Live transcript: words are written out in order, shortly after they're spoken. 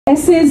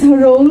Essays her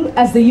role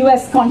as the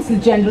US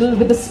Consulate General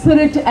with a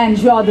spirit and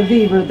joie de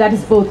vivre that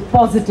is both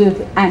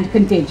positive and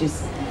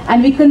contagious.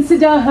 And we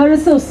consider her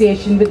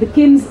association with the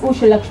KIMS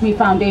Ushalakshmi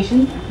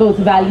Foundation both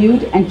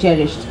valued and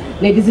cherished.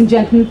 Ladies and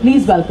gentlemen,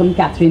 please welcome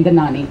Catherine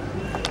Danani.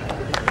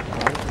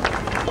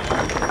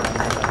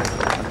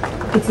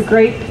 It's a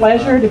great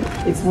pleasure.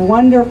 It's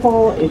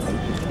wonderful.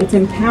 It's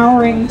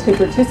empowering to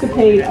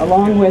participate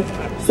along with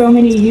so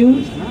many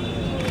youth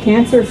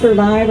cancer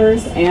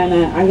survivors, and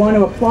I want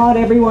to applaud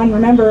everyone.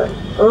 Remember,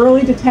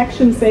 early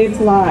detection saves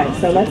lives,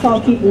 so let's all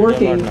keep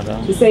working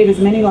to save as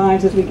many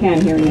lives as we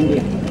can here in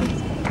India.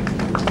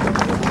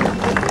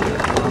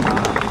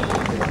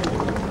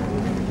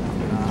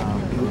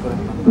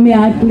 May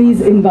I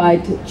please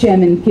invite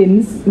Chairman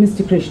KIMS,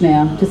 Mr.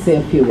 Krishnaya, to say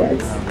a few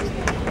words.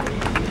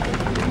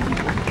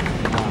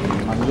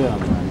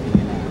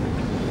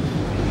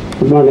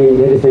 Good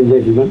morning, ladies and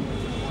gentlemen.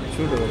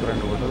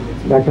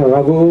 Dr.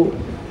 Raghu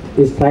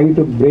is trying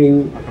to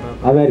bring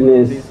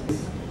awareness.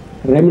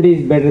 Remedy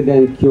is better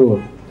than cure,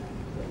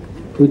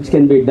 which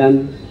can be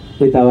done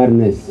with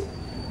awareness.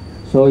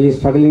 So he is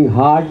struggling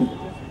hard,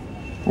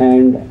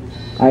 and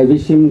I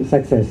wish him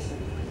success.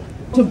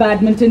 To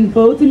badminton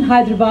both in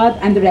Hyderabad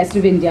and the rest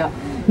of India.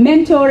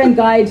 Mentor and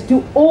guide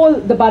to all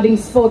the budding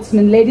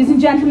sportsmen. Ladies and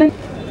gentlemen.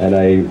 And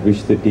I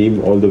wish the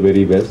team all the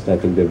very best. I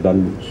think they've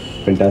done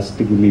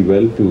fantastically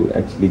well to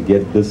actually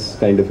get this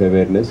kind of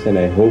awareness, and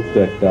I hope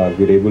that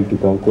we're able to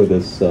conquer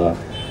this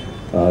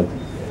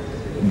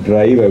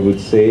drive, I would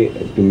say,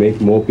 to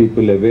make more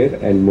people aware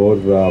and more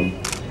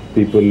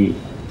people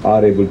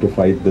are able to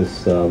fight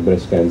this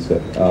breast cancer.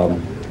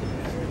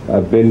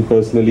 I've been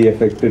personally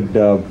affected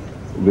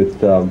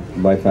with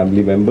my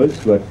family members,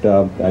 but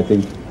I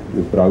think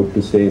we're proud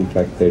to say, in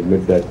fact, I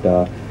admit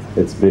that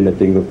it's been a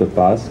thing of the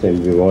past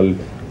and we've all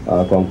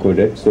conquered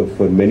it. So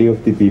for many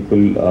of the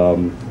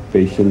people,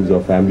 patients or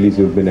families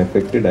who've been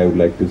affected, I would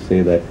like to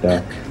say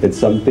that it's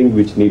something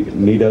which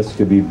need us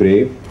to be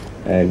brave,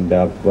 and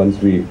once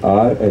we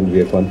are and we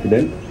are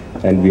confident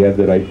and we have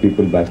the right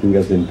people backing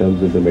us in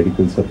terms of the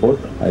medical support,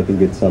 I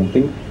think it's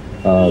something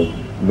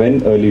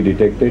when early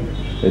detected,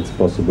 it's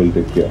possible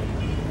to cure.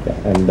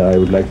 Yeah, and I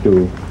would like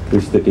to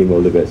wish the team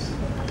all the best.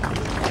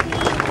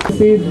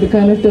 See the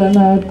kind of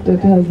turnout that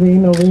has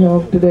been over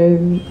here today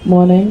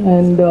morning,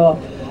 and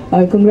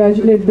I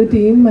congratulate the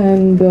team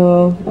and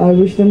I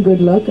wish them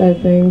good luck. I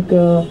think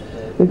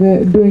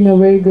they're doing a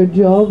very good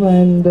job,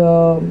 and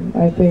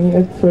I think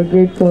it's for a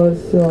great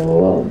cause.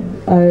 So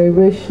I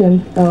wish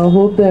and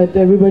hope that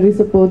everybody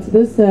supports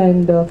this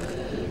and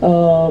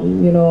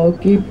you know,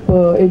 keep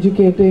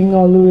educating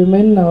all the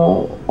women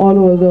all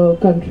over the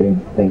country.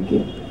 Thank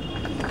you.